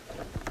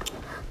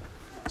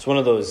It's one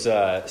of those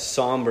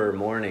somber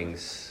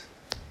mornings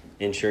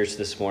in church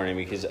this morning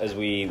because as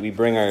we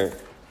bring our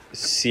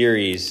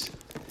series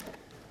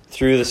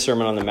through the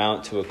Sermon on the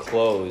Mount to a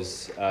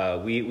close,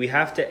 we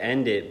have to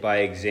end it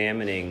by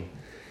examining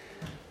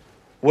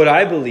what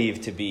I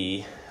believe to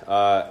be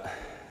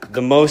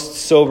the most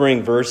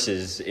sobering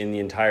verses in the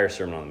entire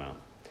Sermon on the Mount,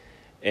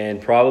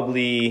 and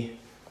probably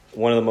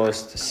one of the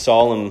most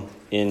solemn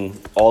in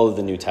all of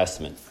the New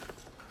Testament.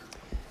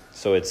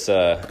 So it's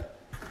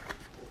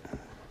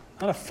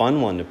not a fun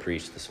one to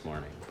preach this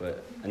morning,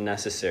 but a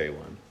necessary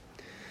one.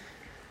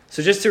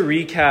 So just to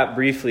recap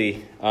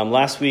briefly,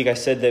 last week I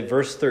said that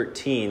verse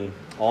 13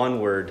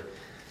 onward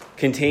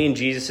contained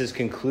Jesus'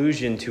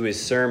 conclusion to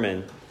his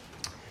sermon.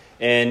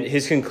 And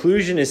his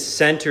conclusion is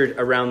centered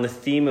around the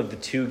theme of the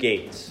two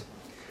gates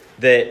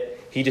that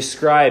he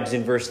describes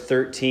in verse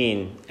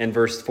 13 and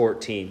verse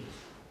 14.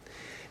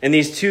 And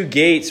these two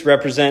gates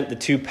represent the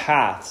two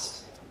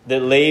paths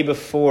that lay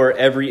before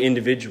every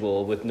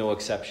individual with no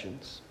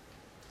exceptions.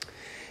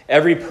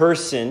 Every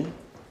person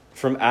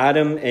from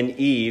Adam and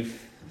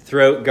Eve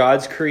throughout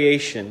God's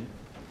creation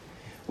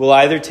will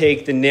either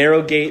take the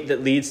narrow gate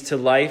that leads to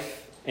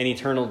life and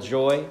eternal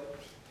joy,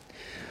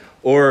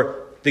 or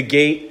the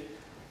gate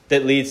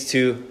that leads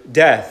to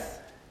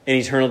death and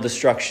eternal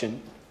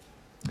destruction.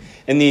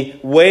 And the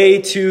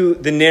way to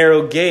the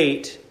narrow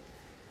gate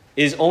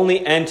is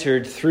only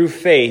entered through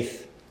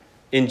faith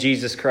in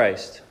Jesus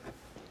Christ.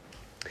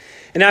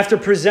 And after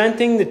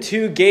presenting the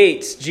two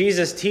gates,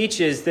 Jesus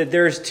teaches that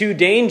there's two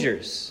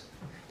dangers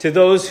to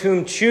those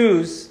whom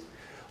choose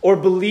or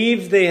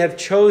believe they have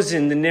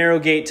chosen the narrow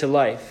gate to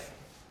life.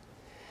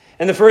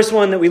 And the first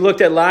one that we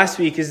looked at last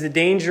week is the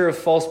danger of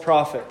false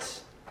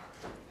prophets.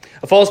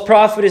 A false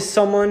prophet is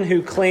someone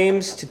who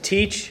claims to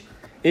teach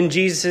in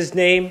Jesus'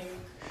 name,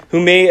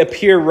 who may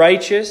appear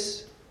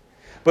righteous,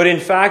 but in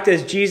fact,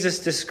 as Jesus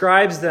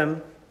describes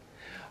them,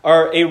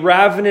 are a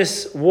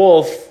ravenous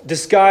wolf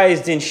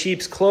disguised in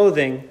sheep's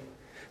clothing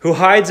who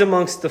hides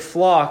amongst the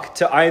flock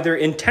to either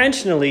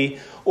intentionally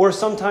or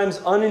sometimes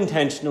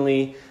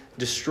unintentionally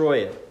destroy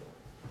it.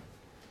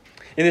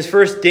 In this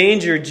first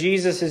danger,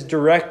 Jesus is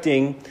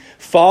directing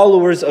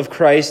followers of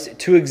Christ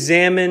to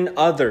examine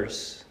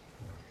others.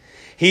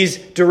 He's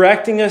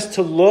directing us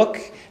to look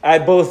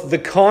at both the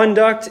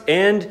conduct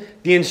and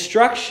the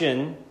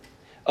instruction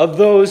of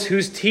those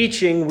whose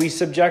teaching we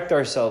subject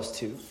ourselves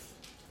to.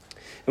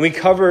 And we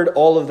covered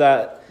all of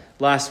that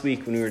last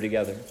week when we were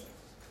together.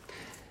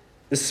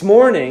 This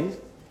morning,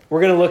 we're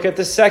going to look at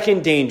the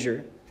second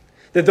danger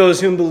that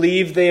those who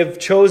believe they have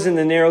chosen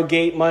the narrow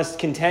gate must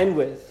contend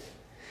with.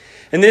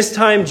 And this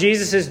time,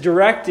 Jesus is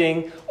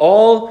directing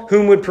all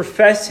whom would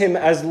profess him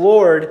as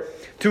Lord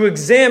to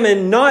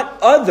examine not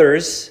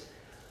others,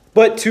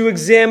 but to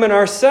examine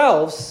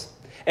ourselves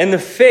and the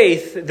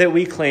faith that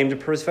we claim to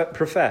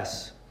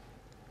profess.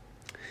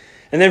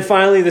 And then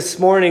finally, this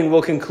morning,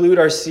 we'll conclude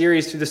our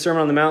series through the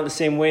Sermon on the Mount the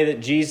same way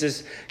that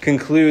Jesus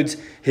concludes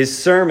his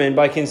sermon,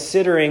 by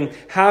considering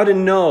how to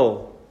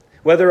know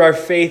whether our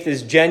faith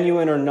is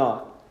genuine or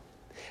not.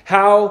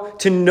 How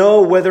to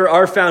know whether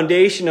our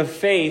foundation of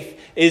faith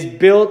is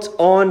built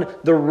on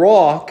the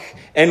rock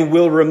and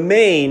will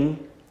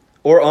remain,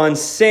 or on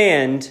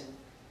sand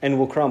and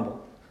will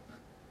crumble.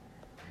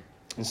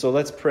 And so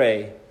let's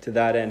pray to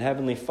that end.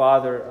 Heavenly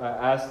Father,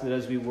 I ask that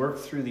as we work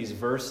through these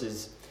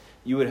verses,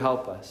 you would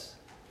help us.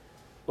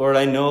 Lord,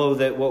 I know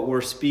that what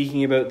we're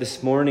speaking about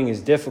this morning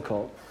is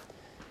difficult.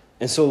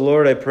 And so,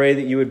 Lord, I pray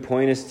that you would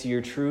point us to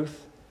your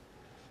truth,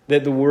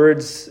 that the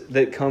words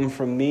that come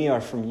from me are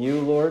from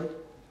you, Lord,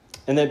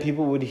 and that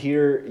people would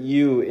hear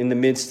you in the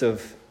midst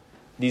of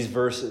these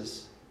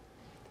verses.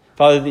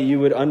 Father, that we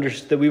would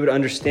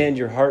understand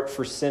your heart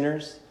for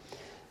sinners,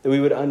 that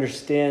we would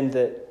understand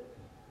that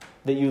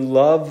you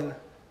love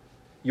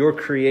your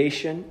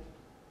creation.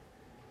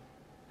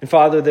 And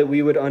Father, that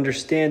we would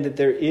understand that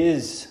there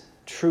is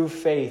true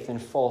faith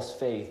and false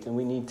faith, and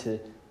we need to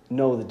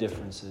know the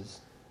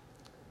differences.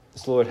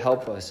 So Lord,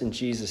 help us in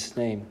Jesus'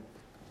 name.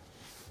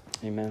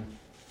 Amen.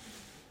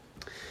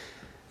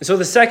 And so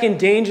the second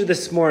danger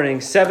this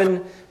morning,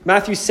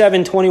 Matthew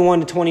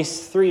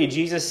 7:21-23,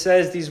 Jesus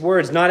says these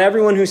words, "Not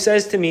everyone who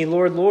says to me,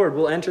 'Lord, Lord,'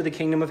 will enter the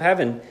kingdom of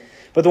heaven,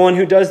 but the one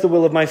who does the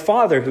will of my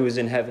Father who is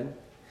in heaven.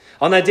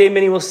 On that day,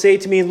 many will say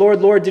to me,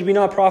 'Lord, Lord, did we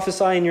not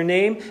prophesy in your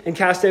name and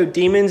cast out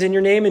demons in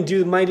your name and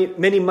do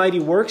many mighty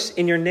works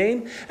in your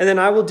name?' And then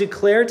I will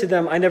declare to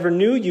them, 'I never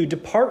knew you.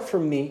 Depart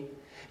from me,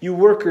 you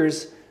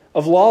workers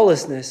of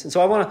lawlessness.'" And so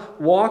I want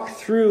to walk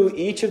through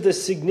each of the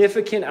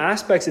significant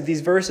aspects of these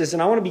verses.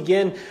 And I want to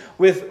begin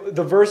with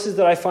the verses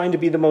that I find to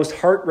be the most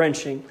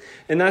heart-wrenching.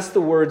 And that's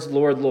the words,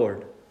 "Lord,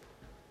 Lord."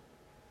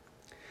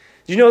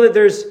 Do you know that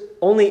there's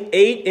only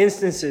 8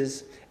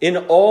 instances in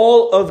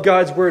all of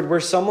God's word where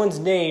someone's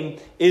name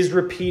is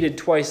repeated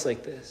twice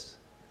like this?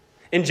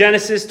 In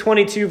Genesis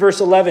 22,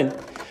 verse 11,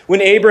 when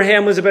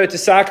Abraham was about to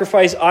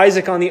sacrifice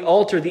Isaac on the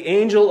altar, the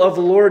angel of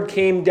the Lord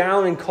came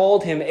down and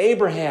called him,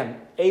 "Abraham,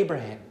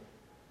 Abraham."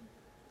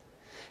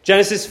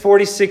 Genesis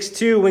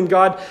 46:2, when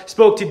God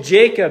spoke to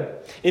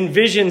Jacob in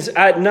visions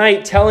at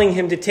night, telling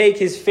him to take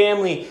his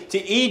family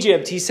to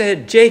Egypt, he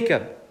said,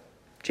 Jacob,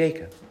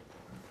 Jacob.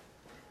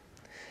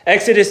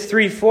 Exodus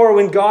 3:4,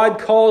 when God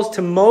calls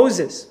to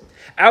Moses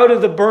out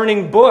of the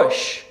burning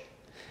bush,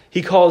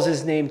 he calls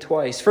his name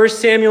twice. 1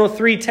 Samuel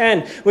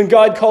 3:10, when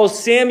God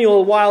calls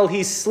Samuel while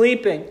he's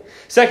sleeping.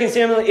 2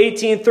 Samuel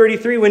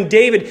 18:33, when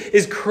David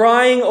is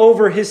crying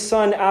over his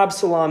son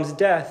Absalom's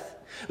death.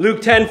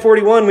 Luke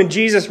 10:41, when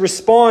Jesus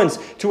responds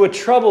to a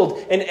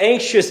troubled and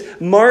anxious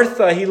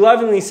Martha, he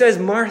lovingly says,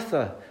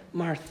 Martha,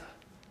 Martha.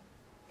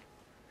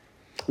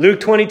 Luke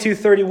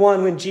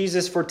 22:31, when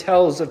Jesus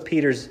foretells of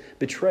Peter's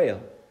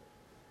betrayal.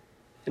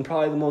 And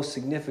probably the most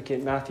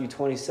significant, Matthew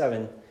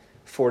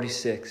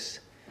 27:46,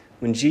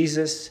 when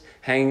Jesus,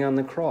 hanging on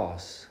the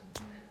cross,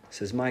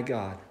 says, my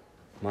God,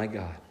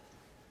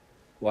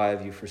 why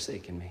have you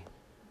forsaken me?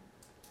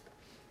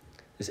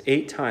 There's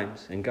 8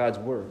 times in God's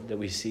word that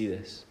we see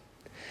this.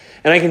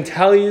 And I can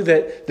tell you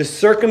that the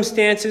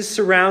circumstances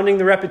surrounding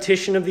the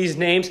repetition of these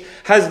names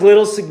has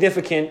little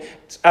significance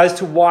as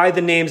to why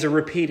the names are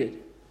repeated.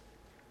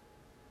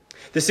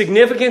 The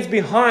significance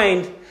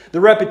behind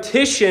the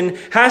repetition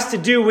has to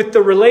do with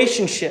the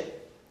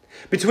relationship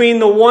between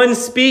the one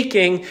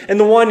speaking and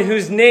the one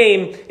whose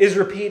name is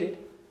repeated.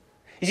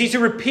 You see, to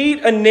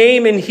repeat a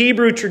name in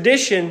Hebrew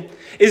tradition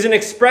is an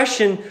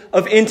expression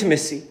of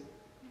intimacy.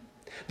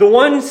 The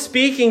one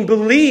speaking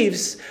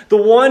believes the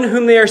one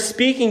whom they are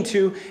speaking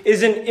to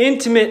is an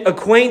intimate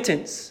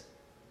acquaintance,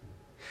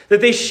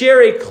 that they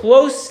share a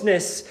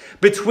closeness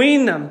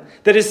between them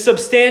that is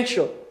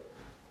substantial.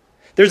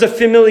 There's a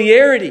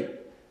familiarity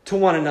to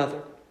one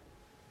another.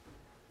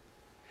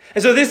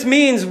 And so this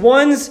means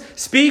one's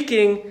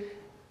speaking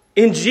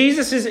in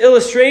Jesus'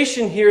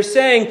 illustration here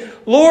saying,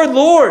 Lord,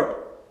 Lord,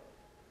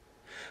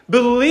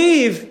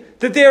 believe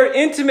that they are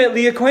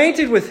intimately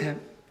acquainted with him.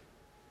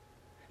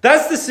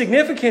 That's the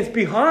significance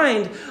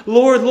behind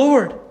Lord,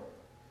 Lord.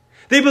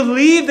 They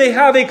believe they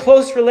have a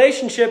close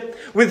relationship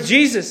with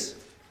Jesus.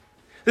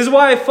 This is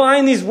why I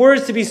find these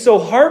words to be so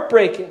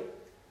heartbreaking.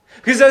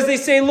 Because as they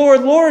say,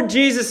 Lord, Lord,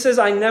 Jesus says,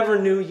 I never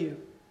knew you.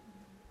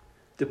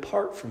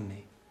 Depart from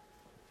me.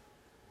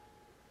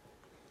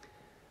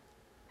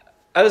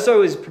 As I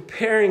was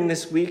preparing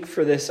this week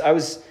for this, I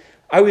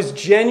was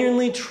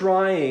genuinely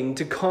trying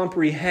to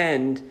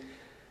comprehend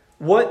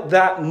what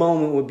that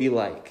moment would be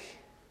like.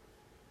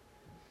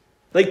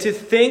 Like to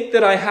think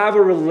that I have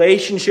a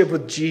relationship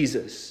with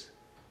Jesus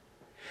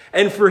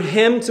and for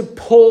him to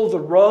pull the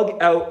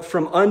rug out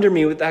from under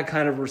me with that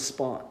kind of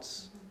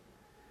response.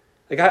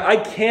 Like I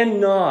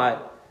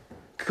cannot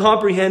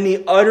comprehend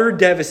the utter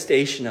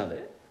devastation of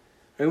it.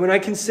 Right? When I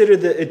consider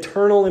the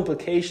eternal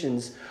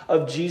implications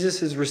of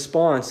Jesus'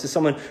 response to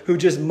someone who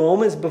just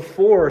moments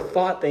before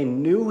thought they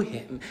knew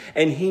him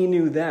and he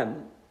knew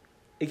them.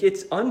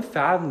 It's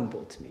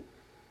unfathomable to me.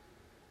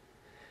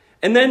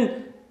 And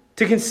then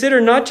to consider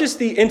not just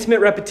the intimate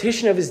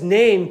repetition of his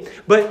name,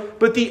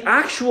 but the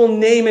actual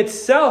name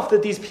itself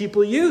that these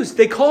people used.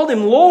 They called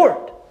him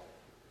Lord.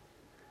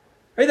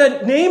 Right?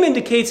 That name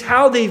indicates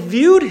how they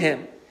viewed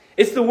him.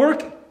 It's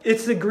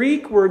the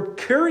Greek word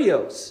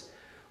kurios,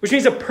 which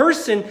means a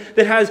person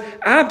that has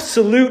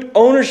absolute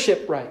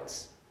ownership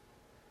rights.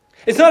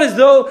 It's not as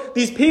though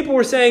these people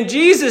were saying,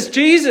 Jesus,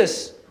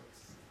 Jesus,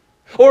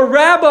 or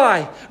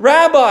Rabbi,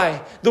 Rabbi,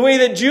 the way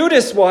that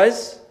Judas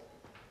was.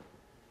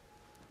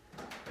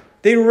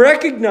 They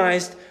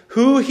recognized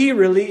who he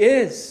really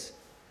is.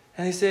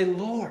 And they say,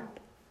 Lord,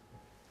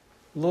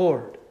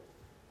 Lord,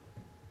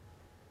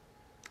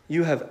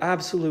 you have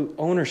absolute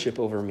ownership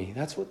over me.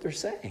 That's what they're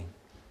saying.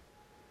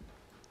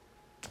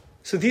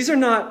 So these are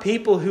not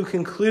people who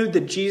conclude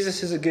that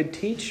Jesus is a good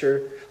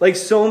teacher, like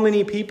so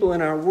many people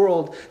in our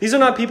world. These are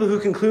not people who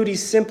conclude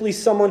he's simply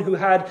someone who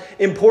had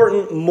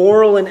important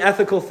moral and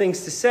ethical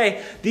things to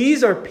say.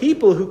 These are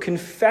people who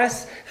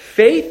confess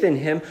faith in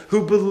him,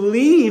 who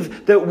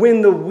believe that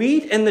when the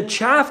wheat and the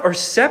chaff are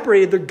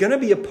separated, they're going to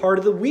be a part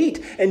of the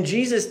wheat. And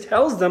Jesus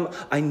tells them,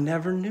 I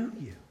never knew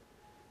you.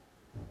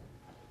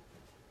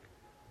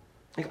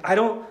 Like, I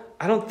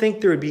don't think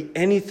there would be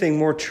anything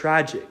more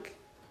tragic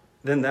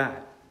than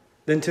that.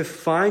 Than to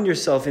find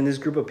yourself in this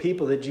group of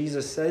people that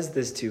Jesus says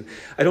this to.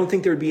 I don't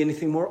think there would be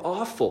anything more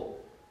awful.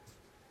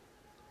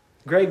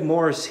 Greg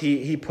Morse,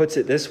 he puts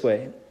it this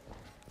way.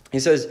 He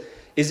says,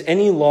 is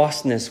any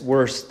lostness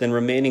worse than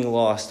remaining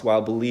lost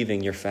while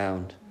believing you're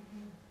found?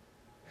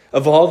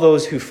 Of all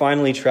those who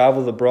finally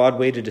travel the broad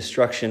way to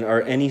destruction,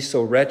 are any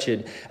so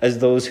wretched as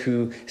those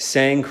who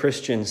sang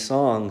Christian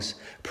songs,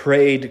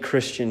 prayed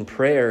Christian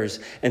prayers,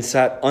 and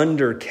sat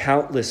under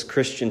countless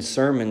Christian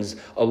sermons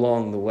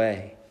along the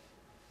way?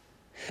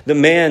 The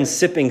man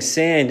sipping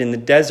sand in the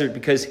desert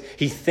because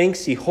he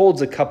thinks he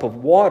holds a cup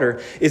of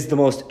water is the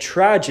most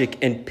tragic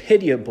and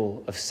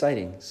pitiable of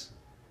sightings.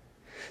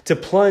 To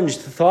plunge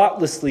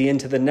thoughtlessly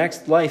into the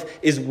next life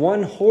is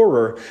one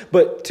horror,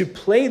 but to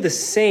play the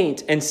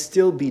saint and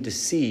still be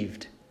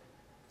deceived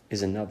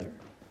is another.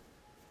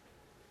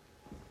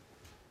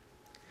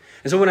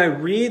 And so when I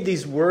read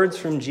these words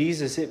from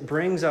Jesus, it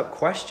brings up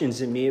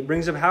questions in me. It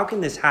brings up, how can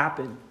this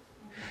happen?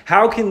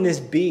 How can this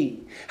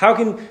be? How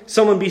can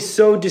someone be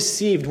so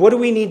deceived? What do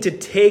we need to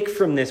take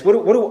from this? What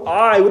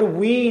do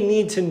we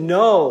need to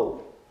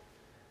know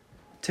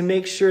to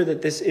make sure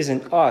that this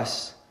isn't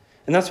us?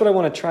 And that's what I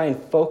want to try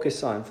and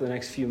focus on for the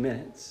next few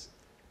minutes.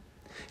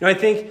 I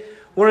think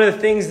one of the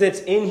things that's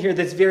in here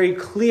that's very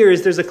clear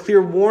is there's a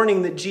clear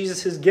warning that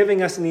Jesus is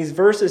giving us in these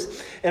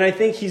verses. And I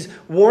think he's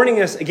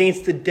warning us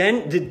against the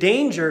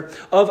danger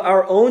of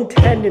our own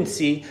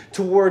tendency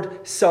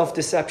toward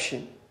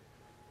self-deception.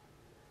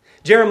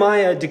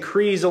 Jeremiah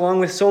decrees,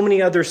 along with so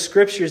many other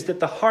scriptures, that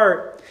the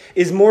heart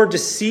is more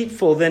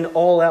deceitful than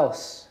all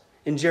else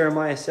in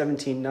Jeremiah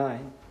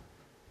 17:9.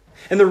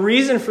 And the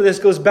reason for this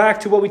goes back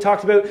to what we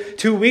talked about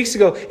 2 weeks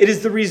ago. It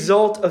is the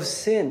result of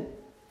sin.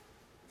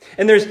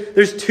 And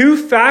there's two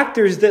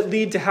factors that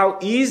lead to how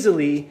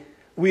easily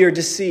we are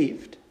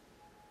deceived.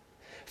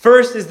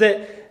 First is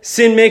that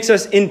sin makes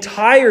us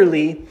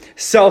entirely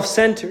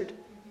self-centered.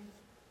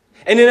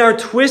 And in our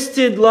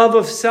twisted love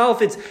of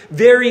self, it's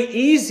very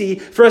easy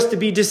for us to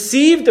be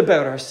deceived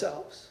about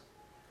ourselves.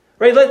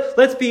 Right?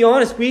 Let's be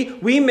honest.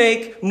 We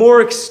make more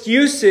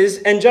excuses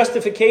and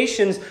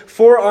justifications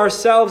for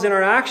ourselves and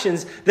our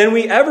actions than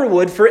we ever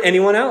would for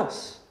anyone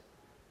else.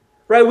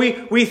 Right?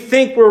 We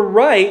think we're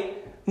right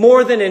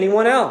more than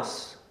anyone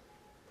else.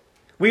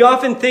 We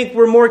often think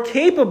we're more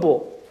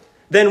capable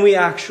than we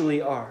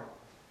actually are.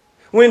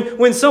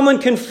 When someone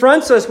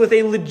confronts us with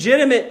a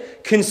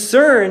legitimate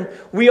concern,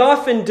 we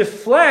often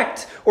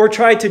deflect or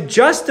try to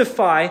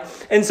justify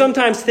and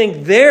sometimes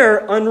think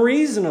they're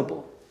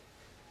unreasonable.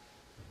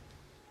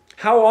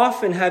 How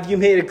often have you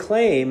made a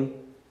claim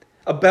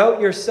about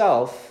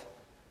yourself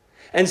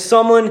and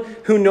someone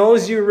who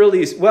knows you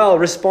really well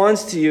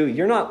responds to you,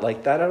 "You're not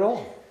like that at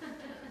all"?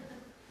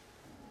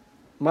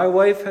 My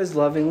wife has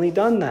lovingly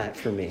done that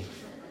for me.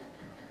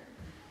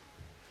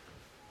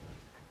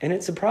 And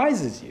it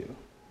surprises you.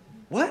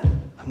 What?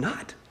 I'm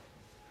not.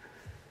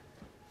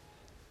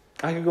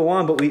 I could go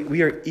on, but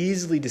we are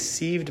easily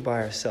deceived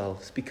by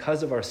ourselves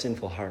because of our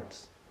sinful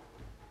hearts.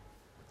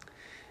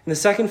 And the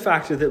second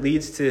factor that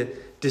leads to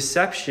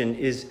deception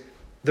is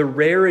the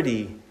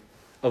rarity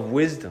of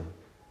wisdom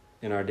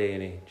in our day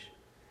and age.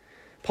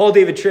 Paul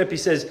David Tripp, he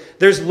says,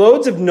 "There's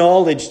loads of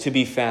knowledge to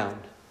be found.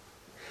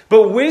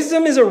 But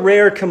wisdom is a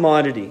rare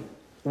commodity."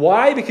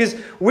 Why? Because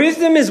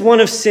wisdom is one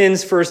of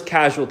sin's first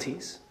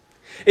casualties.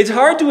 It's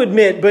hard to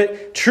admit,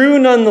 but true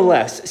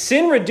nonetheless.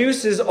 Sin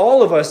reduces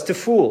all of us to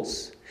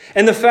fools.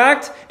 And the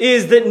fact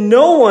is that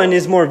no one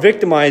is more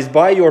victimized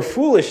by your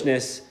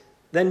foolishness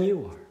than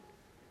you are.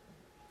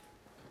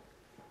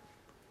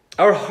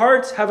 Our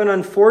hearts have an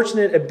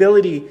unfortunate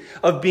ability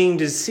of being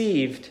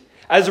deceived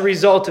as a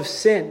result of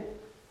sin.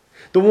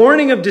 The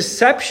warning of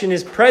deception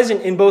is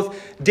present in both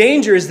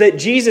dangers that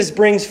Jesus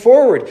brings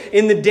forward,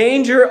 in the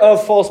danger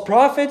of false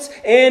prophets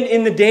and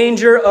in the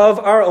danger of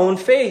our own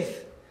faith.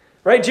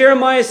 Right?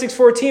 Jeremiah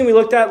 6:14 we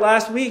looked at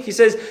last week. He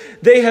says,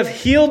 "They have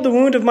healed the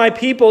wound of my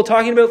people,"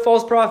 talking about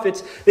false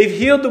prophets. "They've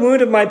healed the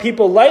wound of my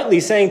people lightly,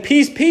 saying,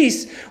 'Peace,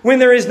 peace,' when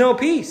there is no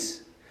peace."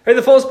 Right?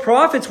 The false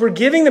prophets were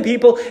giving the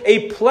people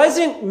a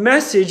pleasant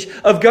message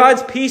of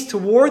God's peace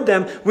toward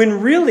them when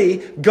really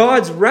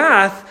God's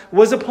wrath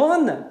was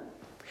upon them.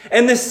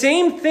 And the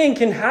same thing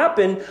can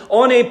happen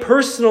on a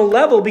personal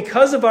level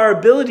because of our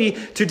ability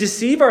to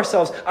deceive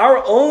ourselves.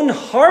 Our own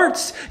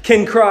hearts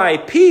can cry,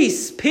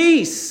 "Peace,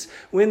 peace,"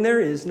 when there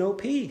is no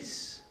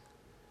peace.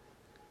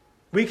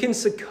 We can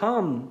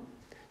succumb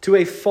to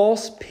a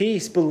false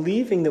peace,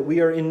 believing that we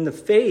are in the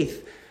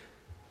faith,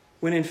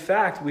 when in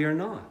fact we are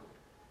not.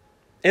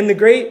 And the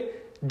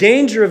great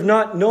danger of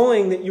not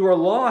knowing that you are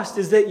lost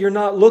is that you're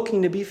not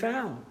looking to be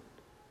found.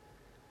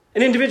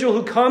 An individual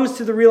who comes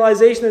to the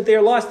realization that they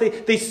are lost,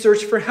 they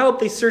search for help,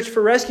 they search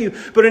for rescue.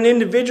 But an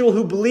individual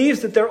who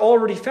believes that they're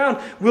already found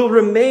will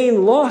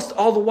remain lost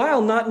all the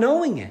while not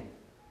knowing it.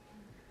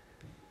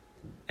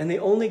 And they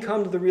only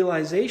come to the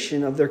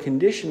realization of their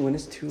condition when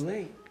it's too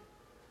late.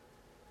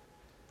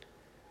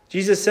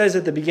 Jesus says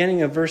at the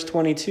beginning of verse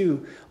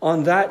 22,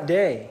 "On that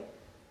day,"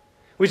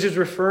 which is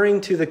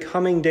referring to the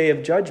coming day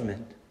of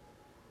judgment.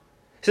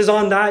 He says,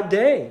 "On that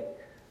day,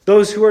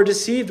 those who are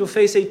deceived will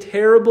face a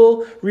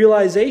terrible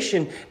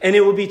realization, and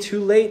it will be too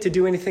late to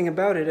do anything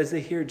about it as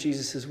they hear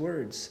Jesus'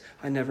 words.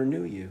 'I never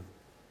knew you.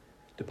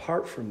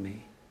 Depart from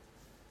me.'"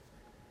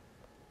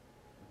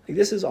 Like,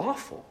 this is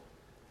awful.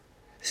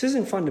 This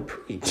isn't fun to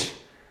preach.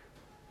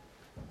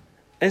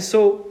 And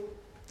so,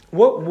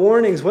 what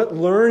warnings, what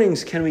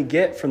learnings can we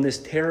get from this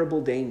terrible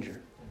danger?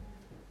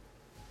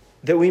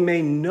 That we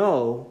may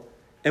know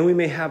and we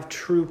may have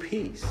true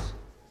peace.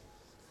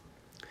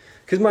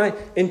 Because my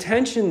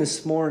intention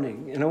this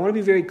morning, and I want to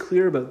be very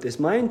clear about this,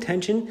 my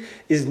intention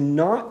is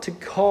not to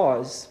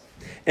cause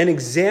an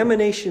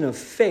examination of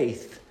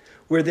faith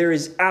where there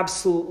is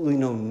absolutely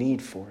no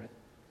need for it.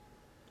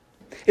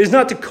 It is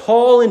not to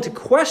call into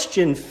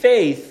question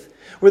faith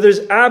where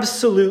there's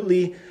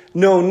absolutely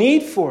no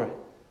need for it.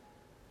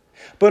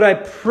 But I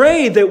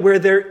pray that where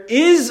there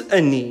is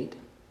a need,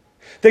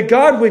 that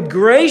God would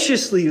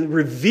graciously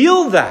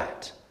reveal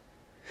that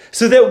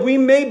so that we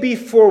may be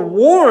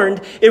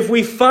forewarned if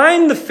we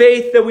find the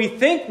faith that we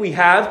think we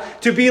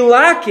have to be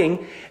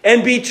lacking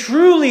and be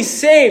truly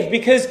saved.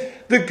 Because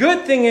the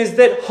good thing is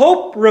that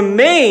hope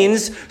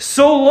remains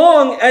so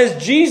long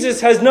as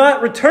Jesus has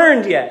not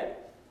returned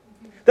yet.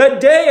 That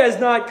day has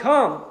not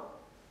come.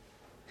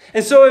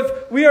 And so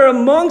if we are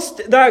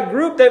amongst that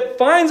group that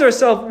finds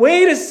ourselves,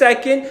 wait a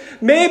second,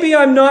 maybe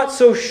I'm not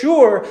so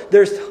sure,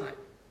 there's time.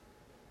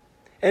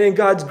 And in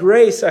God's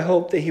grace, I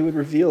hope that he would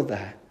reveal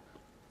that.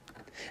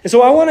 And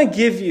so I want to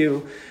give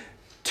you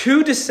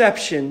two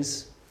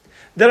deceptions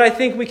that I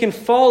think we can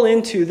fall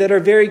into that are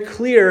very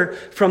clear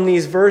from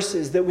these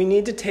verses that we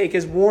need to take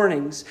as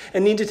warnings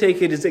and need to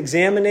take it as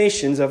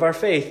examinations of our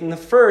faith. And the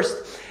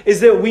first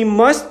is that we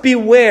must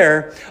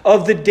beware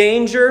of the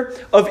danger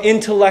of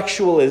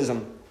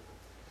intellectualism.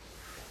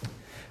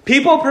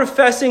 People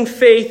professing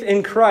faith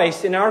in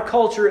Christ, in our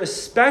culture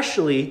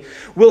especially,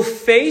 will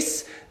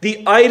face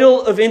the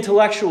idol of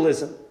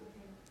intellectualism,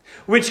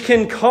 which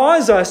can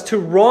cause us to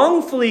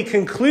wrongfully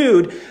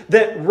conclude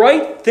that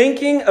right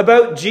thinking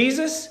about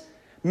Jesus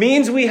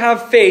means we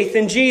have faith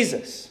in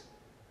Jesus.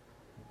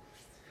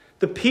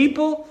 The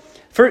people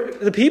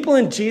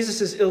in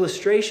Jesus'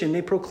 illustration,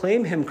 they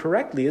proclaim him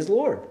correctly as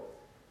Lord.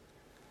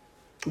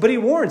 But he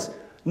warns,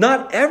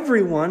 not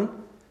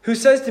everyone who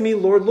says to me,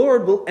 Lord,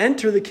 Lord, will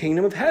enter the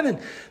kingdom of heaven.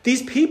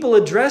 These people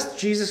addressed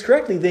Jesus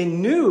correctly. They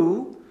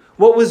knew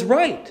what was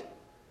right.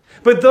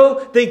 But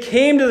though they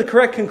came to the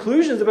correct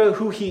conclusions about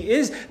who he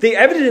is, they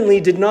evidently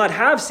did not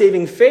have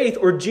saving faith,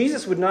 or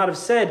Jesus would not have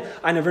said,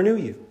 I never knew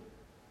you.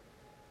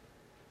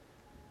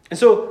 And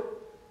so,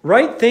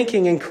 right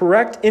thinking and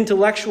correct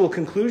intellectual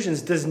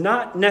conclusions does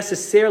not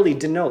necessarily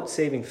denote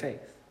saving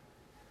faith.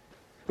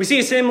 We see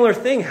a similar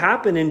thing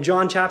happen in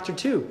John chapter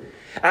 2.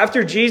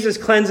 After Jesus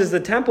cleanses the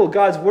temple,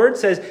 God's word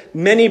says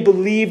many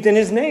believed in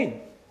his name.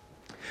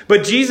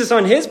 But Jesus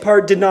on his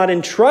part did not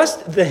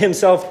entrust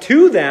himself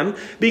to them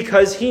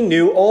because he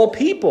knew all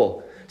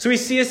people. So we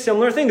see a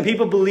similar thing. The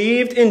people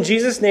believed in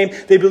Jesus' name.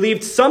 They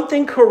believed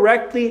something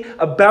correctly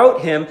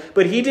about him,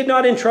 but he did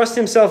not entrust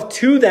himself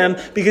to them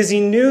because he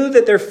knew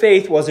that their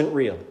faith wasn't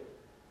real.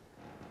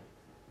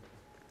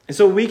 And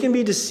so we can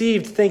be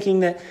deceived thinking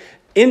that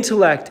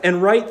intellect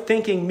and right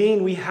thinking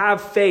mean we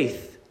have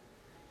faith.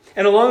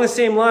 And along the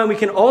same line, we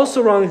can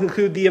also wrongly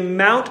conclude the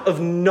amount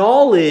of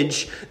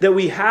knowledge that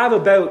we have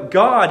about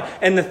God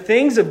and the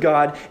things of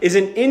God is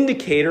an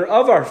indicator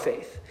of our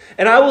faith.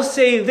 And I will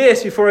say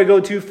this before I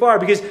go too far,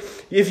 because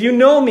if you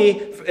know me,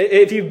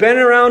 if you've been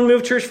around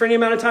Move Church for any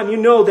amount of time, you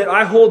know that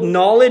I hold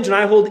knowledge and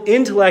I hold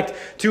intellect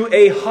to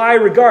a high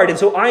regard. And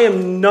so I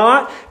am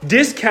not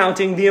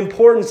discounting the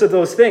importance of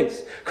those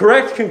things.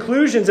 Correct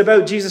conclusions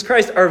about Jesus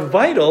Christ are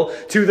vital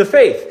to the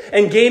faith.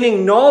 And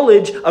gaining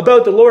knowledge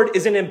about the Lord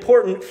is an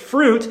important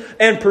fruit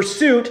and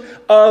pursuit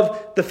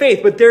of the faith.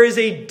 But there is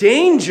a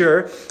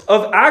danger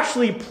of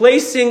actually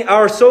placing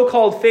our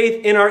so-called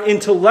faith in our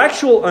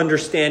intellectual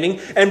understanding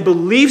and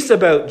beliefs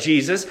about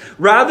Jesus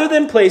rather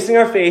than placing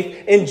our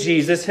faith in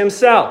Jesus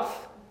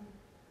himself.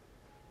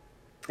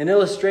 An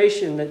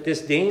illustration that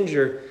this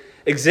danger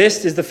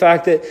exists is the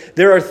fact that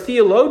there are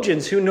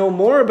theologians who know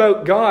more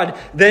about God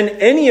than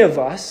any of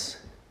us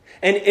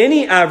and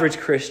any average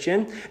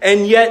Christian,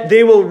 and yet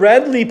they will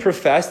readily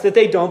profess that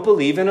they don't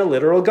believe in a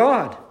literal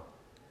God.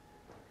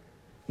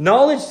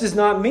 Knowledge does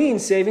not mean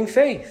saving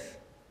faith.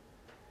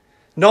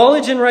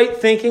 Knowledge and right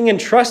thinking and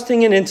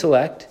trusting in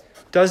intellect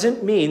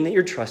doesn't mean that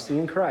you're trusting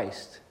in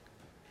Christ.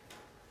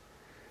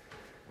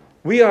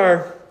 We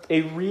are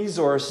a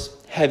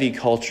resource-heavy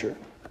culture.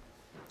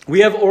 We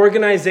have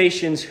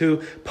organizations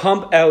who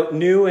pump out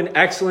new and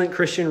excellent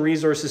Christian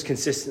resources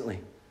consistently.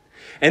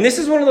 And this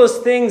is one of those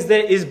things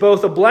that is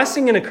both a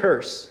blessing and a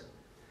curse.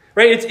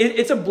 Right?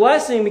 It's a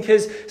blessing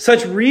because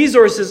such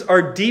resources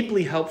are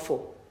deeply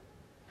helpful.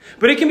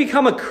 But it can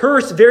become a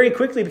curse very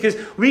quickly because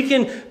we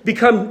can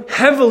become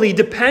heavily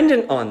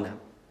dependent on them.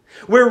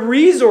 Where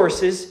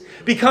resources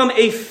become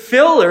a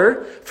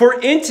filler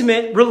for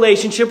intimate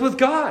relationship with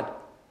God.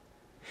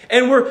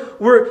 And what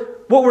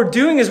we're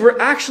doing is we're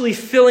actually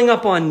filling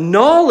up on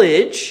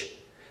knowledge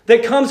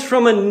that comes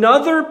from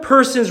another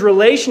person's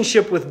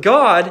relationship with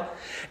God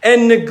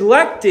and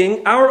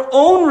neglecting our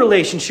own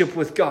relationship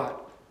with God.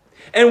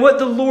 And what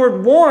the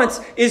Lord wants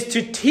is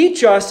to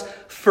teach us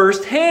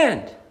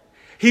firsthand.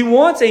 He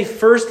wants a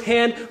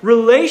firsthand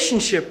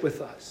relationship with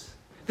us.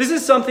 This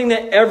is something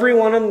that every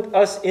one of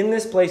us in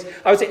this place,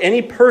 I would say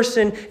any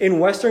person in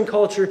Western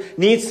culture,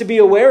 needs to be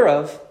aware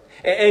of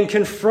and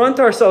confront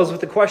ourselves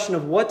with the question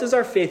of what does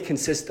our faith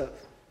consist of?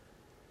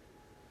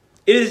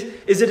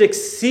 Is it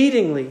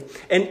exceedingly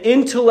an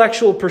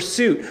intellectual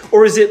pursuit,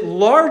 or is it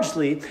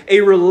largely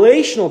a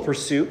relational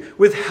pursuit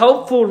with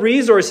helpful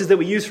resources that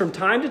we use from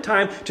time to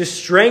time to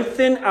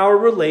strengthen our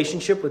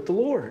relationship with the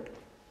Lord?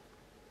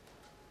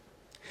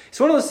 It's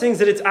one of those things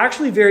that it's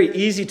actually very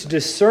easy to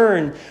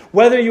discern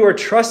whether you are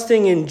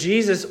trusting in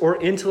Jesus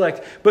or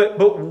intellect, but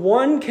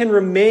one can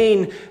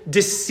remain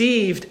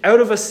deceived out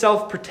of a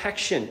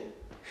self-protection.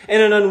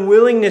 and an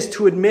unwillingness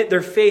to admit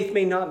their faith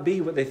may not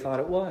be what they thought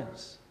it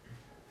was.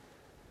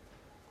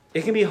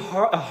 It can be a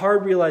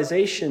hard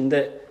realization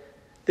that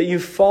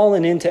you've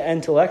fallen into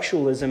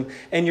intellectualism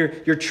and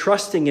you're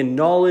trusting in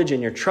knowledge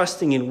and you're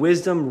trusting in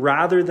wisdom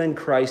rather than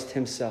Christ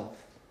himself.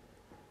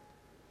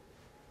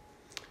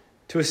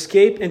 To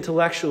escape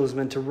intellectualism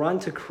and to run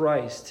to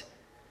Christ,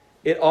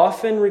 it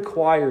often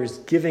requires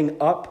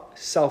giving up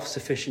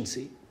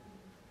self-sufficiency.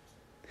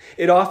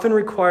 It often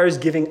requires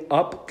giving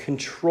up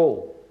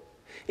control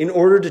in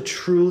order to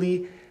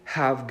truly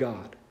have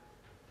God.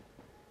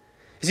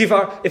 You see,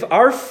 if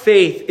our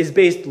faith is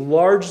based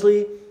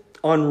largely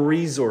on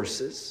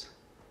resources,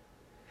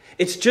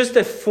 it's just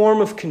a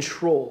form of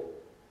control.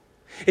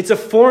 It's a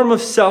form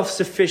of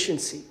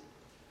self-sufficiency.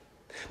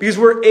 Because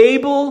we're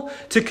able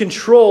to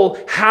control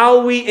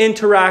how we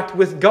interact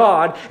with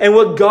God and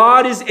what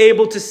God is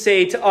able to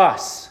say to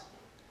us.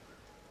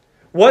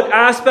 What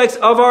aspects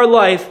of our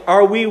life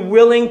are we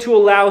willing to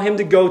allow him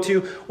to go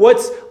to?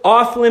 What's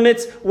off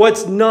limits?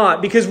 What's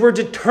not? Because we're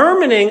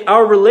determining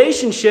our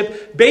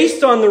relationship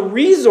based on the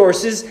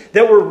resources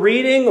that we're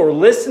reading or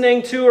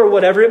listening to or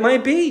whatever it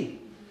might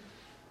be.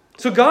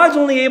 So God's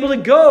only able to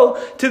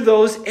go to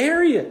those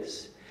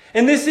areas.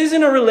 And this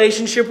isn't a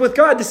relationship with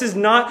God. This is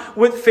not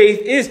what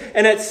faith is.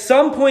 And at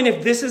some point,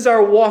 if this is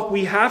our walk,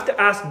 we have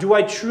to ask, do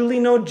I truly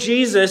know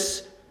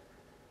Jesus?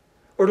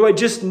 Or do I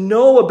just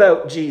know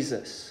about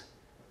Jesus?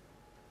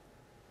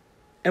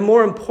 And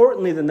more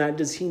importantly than that,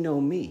 does he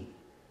know me?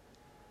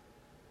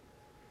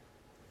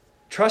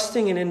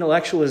 Trusting in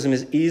intellectualism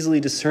is easily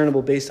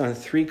discernible based on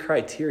 3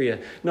 criteria.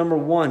 Number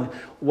 1,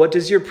 what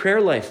does your prayer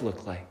life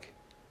look like?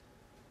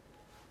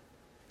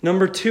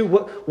 Number 2,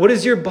 what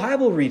does your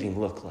Bible reading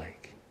look like?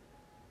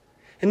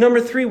 And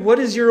number 3, what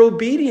does your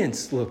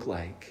obedience look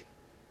like?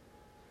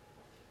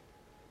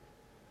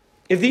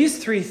 If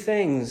these 3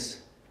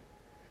 things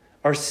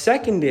are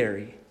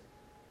secondary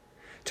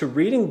to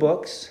reading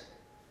books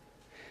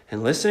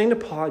and listening to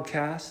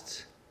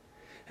podcasts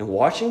and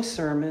watching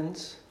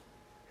sermons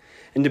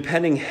and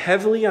depending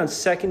heavily on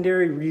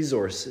secondary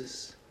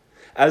resources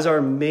as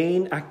our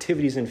main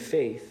activities in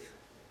faith,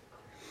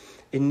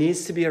 it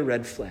needs to be a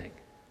red flag.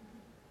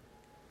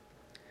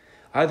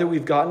 Either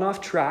we've gotten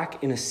off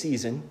track in a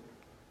season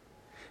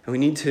and we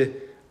need to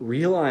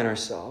realign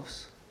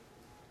ourselves,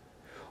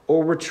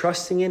 or we're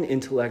trusting in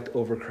intellect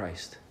over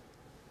Christ.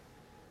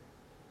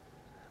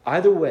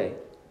 Either way,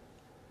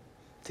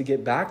 to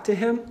get back to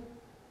him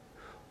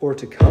or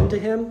to come to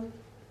him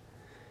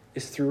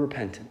is through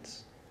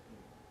repentance.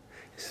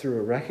 It's through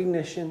a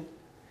recognition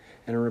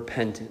and a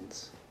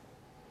repentance.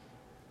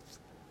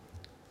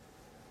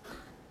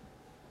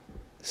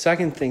 The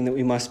second thing that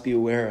we must be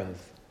aware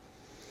of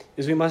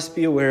is we must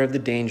be aware of the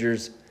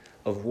dangers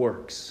of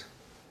works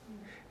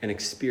and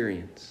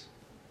experience.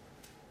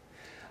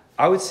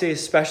 I would say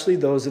especially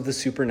those of the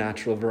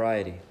supernatural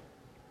variety.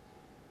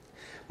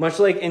 Much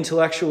like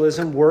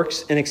intellectualism,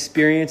 works and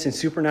experience and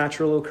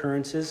supernatural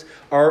occurrences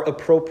are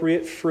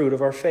appropriate fruit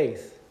of our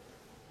faith.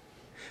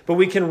 But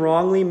we can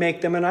wrongly make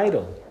them an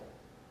idol.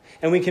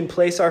 And we can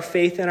place our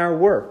faith in our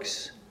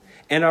works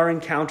and our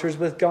encounters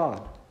with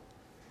God.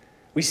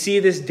 We see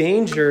this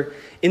danger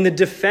in the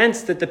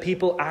defense that the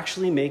people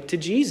actually make to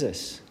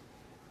Jesus.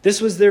 This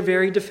was their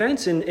very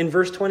defense. In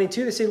verse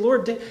 22, they say,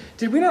 Lord,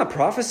 did we not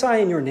prophesy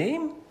in your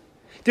name?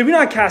 Did we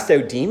not cast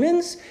out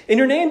demons in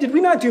your name? Did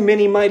we not do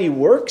many mighty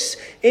works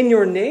in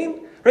your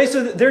name? Right?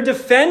 So they're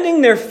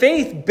defending their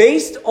faith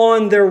based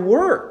on their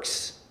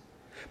works.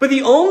 But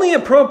the only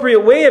appropriate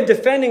way of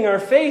defending our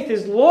faith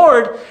is,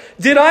 Lord,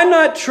 did I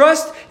not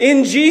trust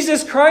in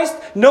Jesus Christ,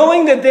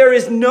 knowing that there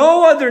is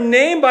no other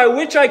name by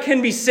which I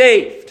can be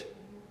saved?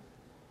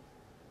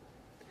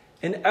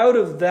 And out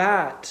of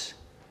that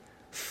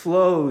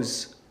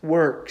flows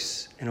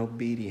works and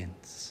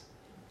obedience.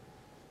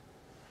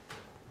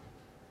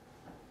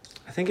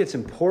 I think it's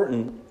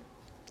important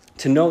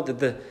to note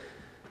that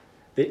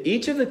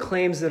each of the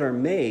claims that are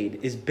made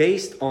is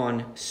based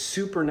on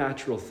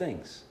supernatural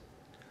things.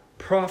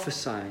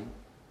 Prophesying,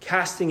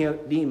 casting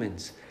out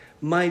demons,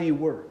 mighty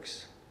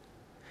works.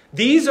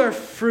 These are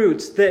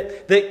fruits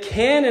that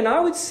can, and I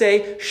would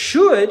say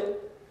should,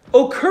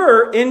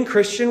 occur in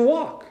Christian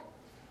walk.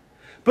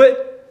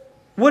 But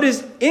what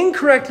is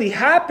incorrectly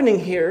happening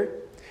here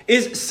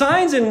is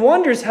signs and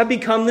wonders have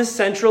become the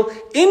central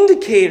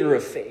indicator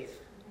of faith.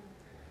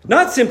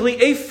 Not simply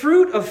a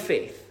fruit of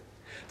faith.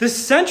 The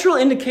central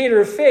indicator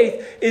of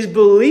faith is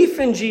belief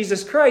in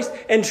Jesus Christ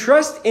and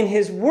trust in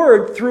his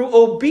word through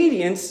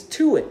obedience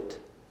to it.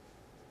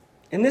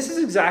 And this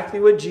is exactly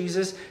what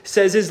Jesus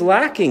says is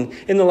lacking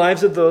in the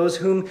lives of those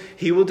whom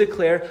he will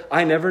declare,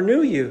 I never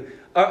knew you.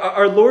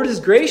 Our Lord is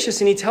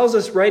gracious, and he tells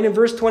us right in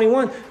verse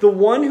 21, the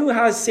one who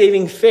has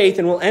saving faith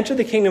and will enter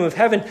the kingdom of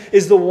heaven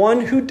is the one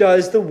who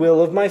does the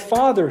will of my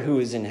Father who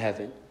is in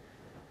heaven.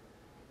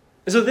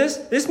 So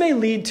this may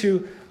lead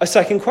to a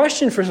second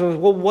question for someone.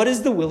 Well, what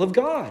is the will of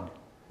God?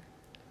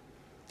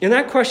 And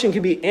that question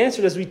can be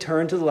answered as we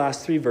turn to the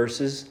last 3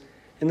 verses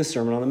in the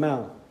Sermon on the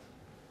Mount.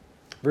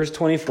 Verse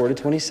 24 to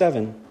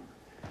 27.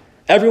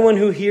 Everyone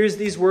then who hears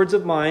these words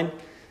of mine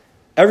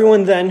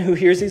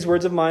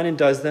and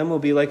does them will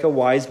be like a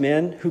wise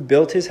man who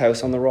built his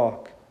house on the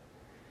rock.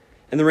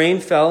 And the rain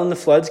fell, and the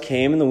floods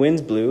came, and the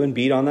winds blew and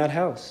beat on that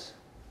house.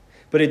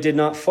 But it did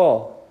not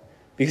fall,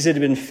 because it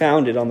had been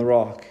founded on the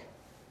rock.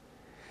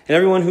 And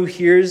everyone who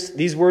hears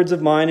these words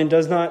of mine and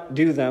does not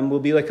do them will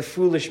be like a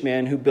foolish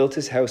man who built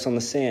his house on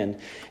the sand.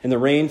 And the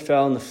rain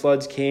fell, and the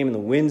floods came, and the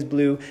winds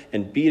blew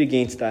and beat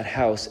against that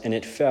house, and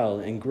it fell,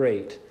 and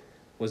great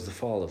was the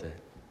fall of it.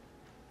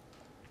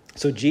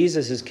 So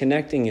Jesus is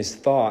connecting his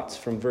thoughts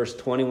from verse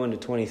 21 to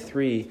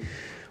 23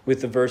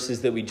 with the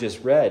verses that we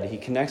just read. He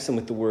connects them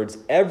with the words,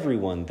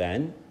 everyone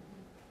then,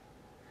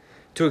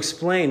 to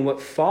explain what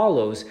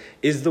follows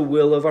is the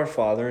will of our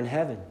Father in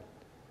heaven.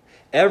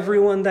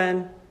 Everyone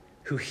then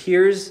who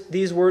hears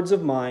these words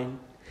of mine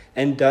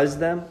and does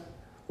them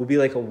will be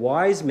like a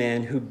wise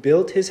man who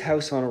built his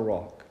house on a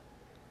rock.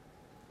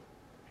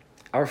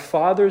 Our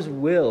Father's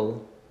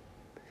will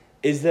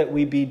is that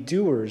we be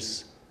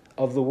doers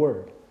of the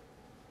word.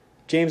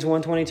 James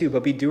 1:22,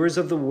 but be doers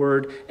of the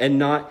word and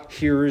not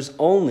hearers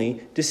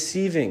only,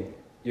 deceiving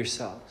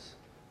yourselves.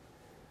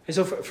 And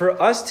so for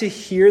us to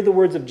hear the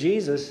words of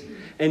Jesus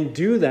and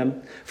do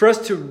them, for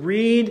us to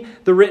read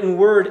the written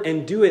word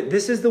and do it,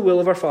 this is the will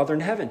of our Father in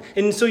heaven.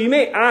 And so you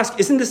may ask,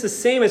 isn't this the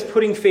same as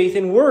putting faith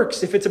in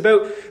works if it's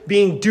about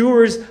being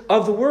doers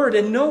of the word?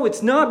 And no,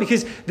 it's not,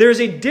 because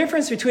there's a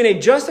difference between a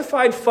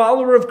justified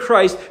follower of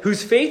Christ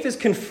whose faith is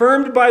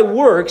confirmed by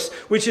works,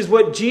 which is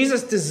what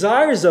Jesus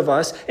desires of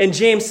us and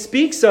James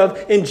speaks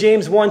of in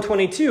James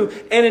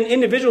 1:22, and an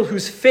individual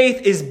whose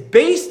faith is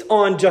based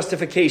on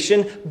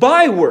justification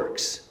by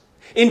works.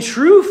 In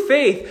true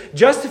faith,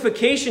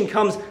 justification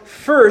comes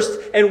first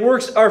and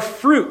works are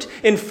fruit.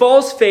 In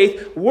false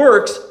faith,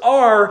 works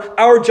are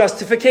our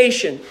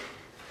justification.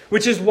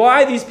 Which is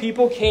why these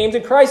people came to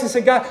Christ and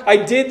said, God, I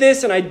did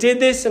this and I did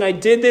this and I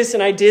did this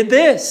and I did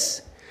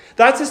this.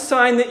 That's a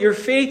sign that your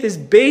faith is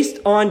based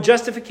on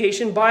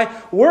justification by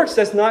works.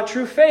 That's not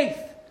true faith.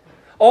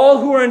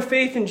 All who are in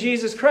faith in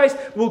Jesus Christ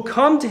will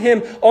come to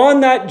him on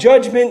that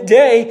judgment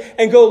day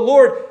and go,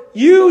 Lord,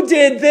 you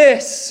did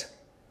this.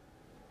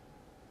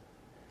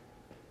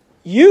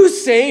 You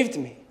saved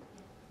me.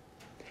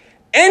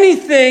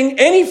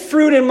 Any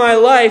fruit in my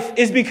life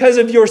is because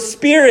of your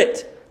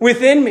Spirit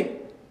within me.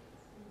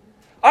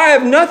 I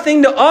have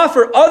nothing to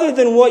offer other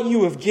than what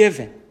you have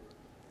given.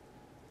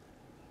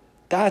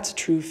 That's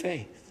true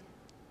faith.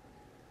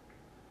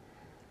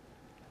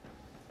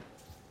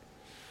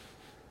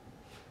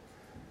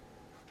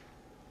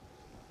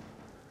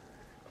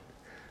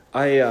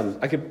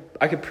 I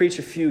could preach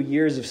a few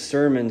years of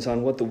sermons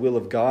on what the will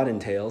of God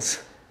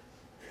entails,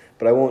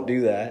 but I won't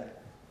do that.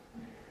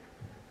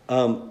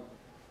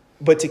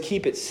 But to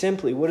keep it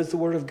simply, what does the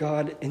Word of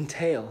God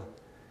entail?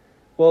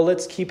 Well,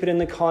 let's keep it in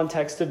the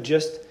context of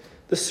just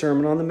the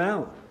Sermon on the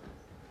Mount.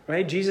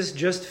 Right? Jesus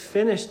just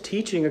finished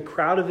teaching a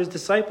crowd of his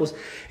disciples,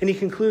 and he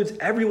concludes,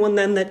 everyone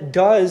then that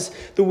does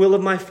the will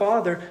of my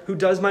Father, who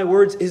does my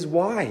words, is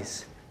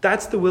wise.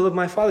 That's the will of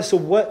my Father. So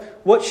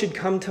what should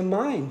come to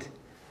mind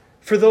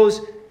for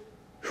those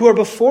who are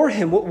before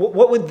him?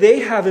 What would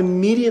they have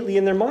immediately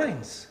in their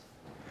minds?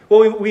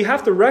 Well, we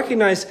have to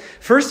recognize,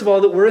 first of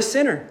all, that we're a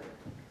sinner.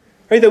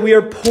 Right? That we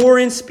are poor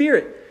in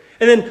spirit.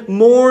 And then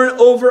mourn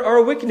over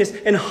our wickedness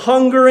and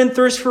hunger and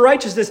thirst for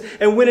righteousness.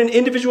 And when an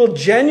individual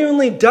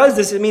genuinely does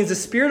this, it means the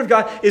Spirit of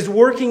God is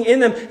working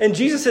in them. And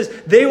Jesus says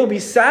they will be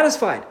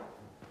satisfied.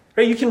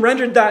 Right? You can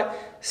render that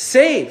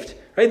saved.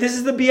 Right? This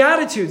is the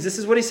Beatitudes. This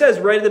is what he says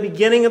right at the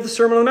beginning of the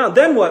Sermon on the Mount.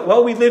 Then what?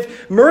 Well, we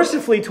live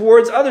mercifully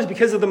towards others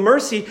because of the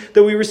mercy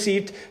that we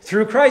received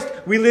through Christ.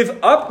 We live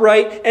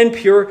upright and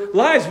pure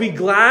lives. We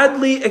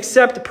gladly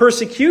accept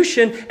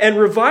persecution and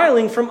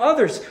reviling from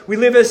others. We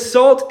live as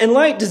salt and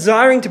light,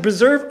 desiring to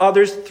preserve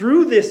others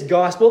through this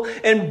gospel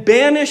and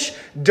banish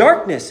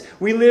darkness.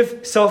 We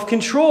live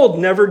self-controlled,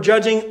 never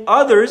judging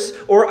others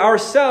or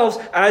ourselves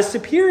as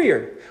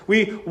superior.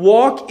 We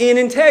walk in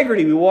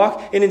integrity. We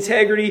walk in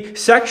integrity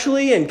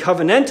sexually and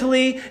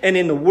covenantally and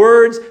in the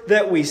words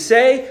that we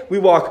say. We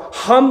walk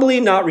humbly,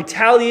 not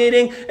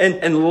retaliating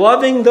and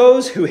loving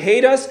those who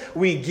hate us.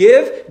 We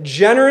give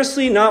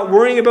generously, not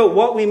worrying about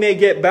what we may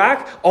get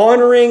back,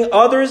 honoring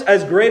others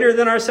as greater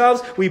than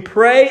ourselves. We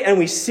pray and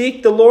we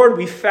seek the Lord.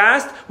 We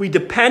fast. We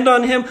depend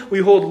on him. We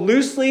hold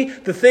loosely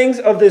the things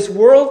of this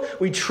world.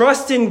 We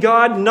trust in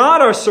God,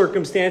 not our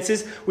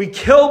circumstances. We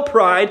kill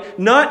pride,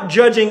 not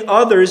judging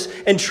others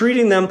and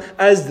treating them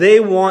as they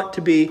want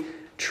to be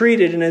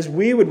treated and as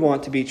we would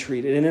want to be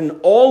treated. And in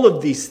all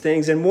of these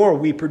things and more,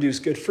 we produce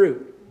good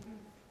fruit.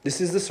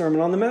 This is the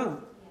Sermon on the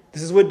Mount.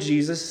 This is what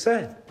Jesus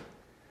said.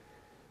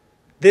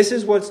 This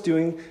is what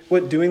doing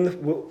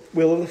the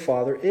will of the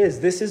Father is.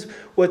 This is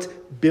what's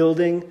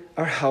building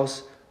our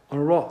house on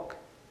a rock,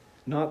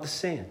 not the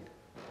sand.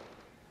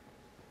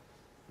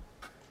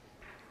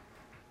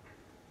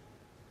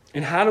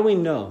 And how do we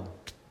know,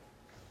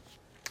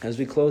 as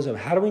we close up,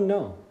 how do we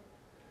know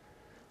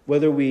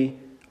whether we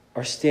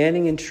are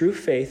standing in true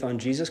faith on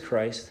Jesus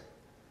Christ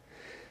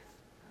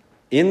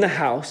in the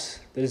house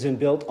that has been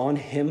built on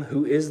him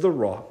who is the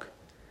rock,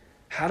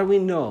 how do we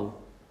know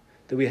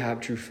that we have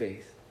true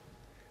faith?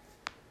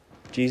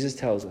 Jesus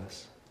tells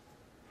us,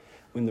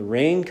 when the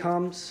rain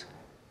comes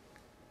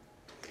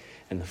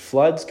and the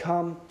floods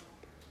come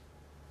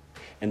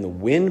and the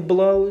wind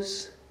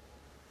blows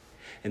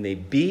and they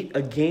beat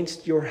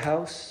against your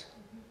house,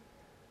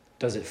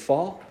 does it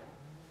fall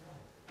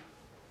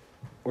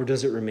or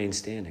does it remain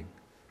standing?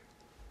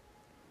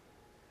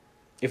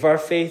 If our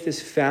faith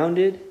is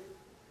founded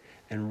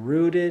and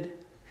rooted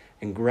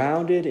and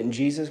grounded in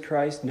Jesus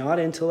Christ, not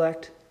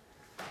intellect,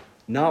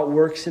 not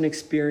works and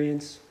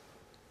experience,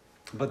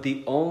 but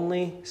the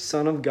only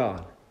Son of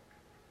God,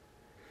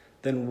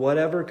 then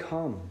whatever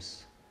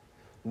comes,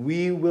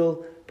 we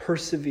will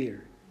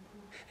persevere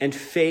and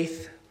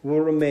faith will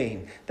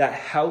remain. That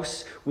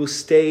house will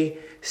stay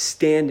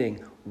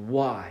standing.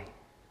 Why?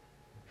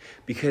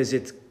 Because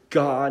it's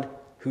God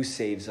who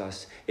saves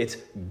us. It's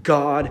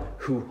God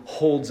who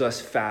holds us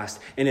fast.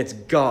 And it's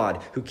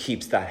God who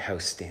keeps that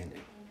house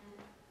standing.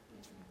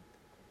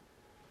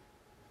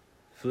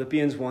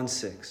 Philippians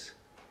 1:6.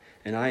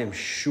 And I am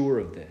sure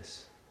of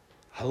this.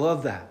 I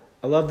love that.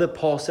 I love that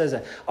Paul says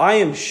that. I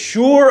am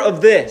sure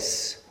of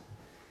this,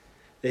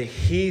 that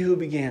he who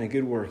began a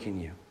good work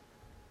in you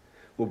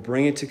will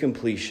bring it to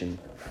completion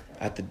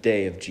at the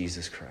day of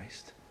Jesus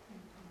Christ.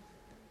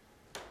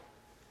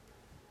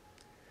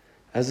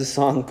 As the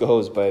song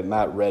goes by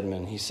Matt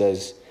Redman, he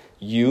says,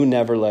 you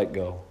never let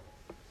go.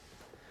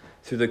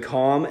 Through the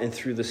calm and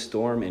through the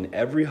storm, in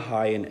every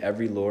high and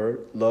every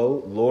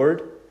low,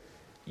 Lord,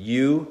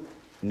 you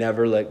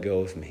never let go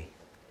of me.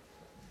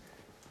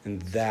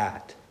 And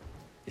that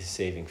is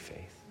saving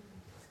faith.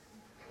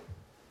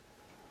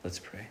 Let's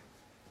pray.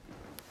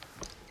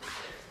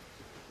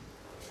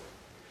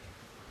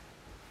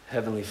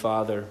 Heavenly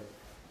Father,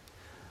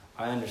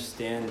 I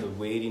understand the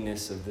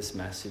weightiness of this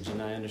message, and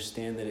I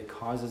understand that it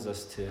causes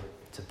us to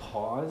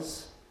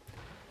pause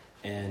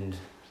and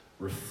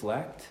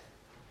reflect,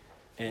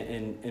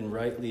 and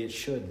rightly it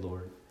should,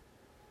 Lord.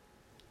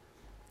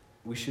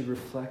 We should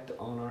reflect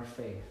on our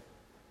faith.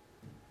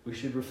 We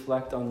should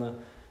reflect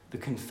on the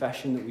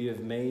confession that we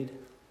have made,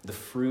 the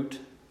fruit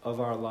of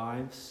our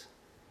lives.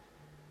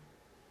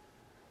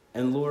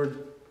 And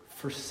Lord,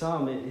 for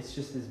some, it's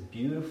just this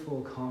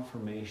beautiful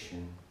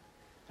confirmation.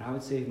 And I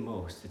would say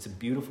most, it's a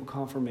beautiful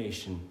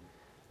confirmation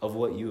of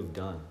what you have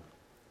done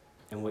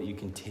and what you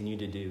continue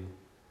to do.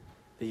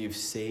 That you've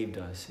saved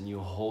us and you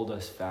hold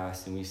us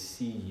fast, and we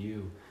see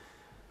you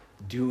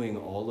doing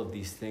all of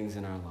these things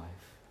in our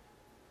life.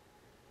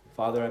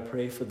 Father, I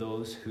pray for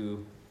those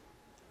who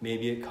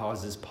maybe it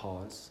causes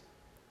pause.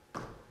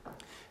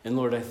 And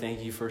Lord, I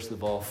thank you first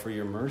of all for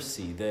your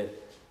mercy,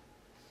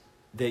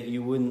 that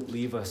you wouldn't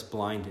leave us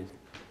blinded.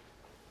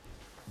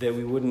 That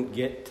we wouldn't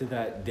get to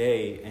that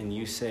day and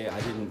you say,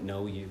 I didn't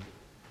know you.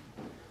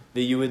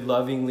 That you would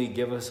lovingly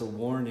give us a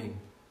warning.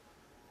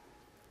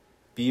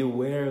 Be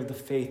aware of the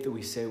faith that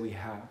we say we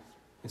have.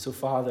 And so,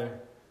 Father,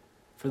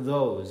 for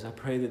those, I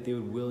pray that they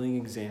would willingly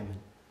examine.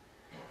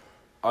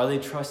 Are they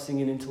trusting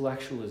in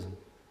intellectualism?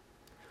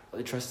 Are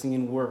they trusting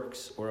in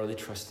works? Or are they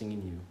trusting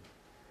in you?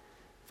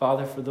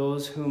 Father, for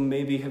those who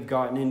maybe have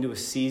gotten into a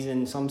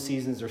season, some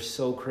seasons are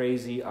so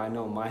crazy. I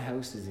know my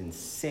house is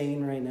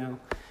insane right now.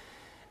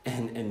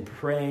 And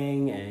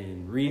praying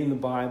and reading the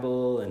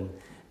Bible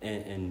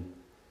and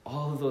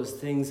all of those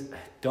things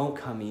don't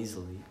come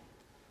easily.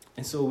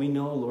 And so we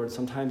know, Lord,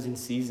 sometimes in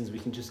seasons we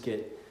can just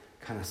get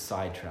kind of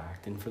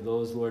sidetracked. And for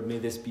those, Lord, may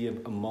this be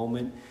a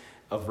moment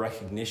of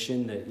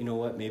recognition that, you know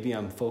what, maybe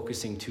I'm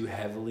focusing too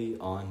heavily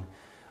on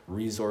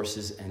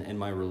resources and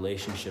my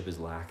relationship is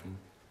lacking.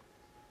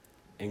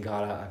 And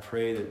God, I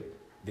pray that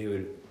they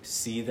would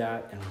see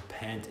that and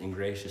repent and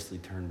graciously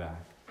turn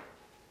back.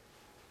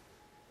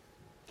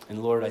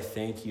 And Lord, I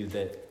thank you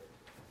that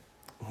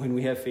when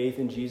we have faith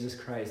in Jesus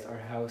Christ, our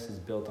house is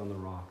built on the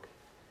rock.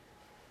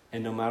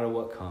 And no matter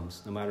what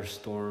comes, no matter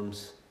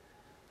storms,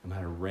 no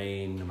matter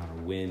rain, no matter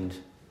wind,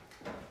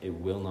 it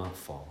will not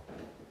fall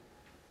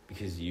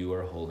because you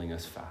are holding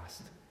us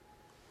fast.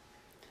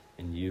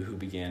 And you who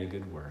began a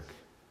good work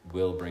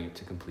will bring it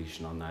to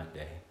completion on that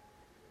day.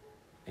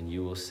 And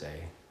you will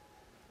say,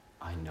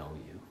 I know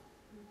you,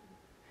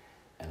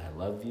 and I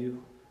love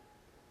you,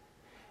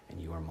 and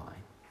you are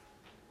mine.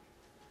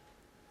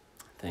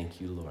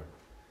 Thank you, Lord.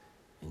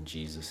 In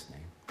Jesus'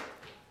 name.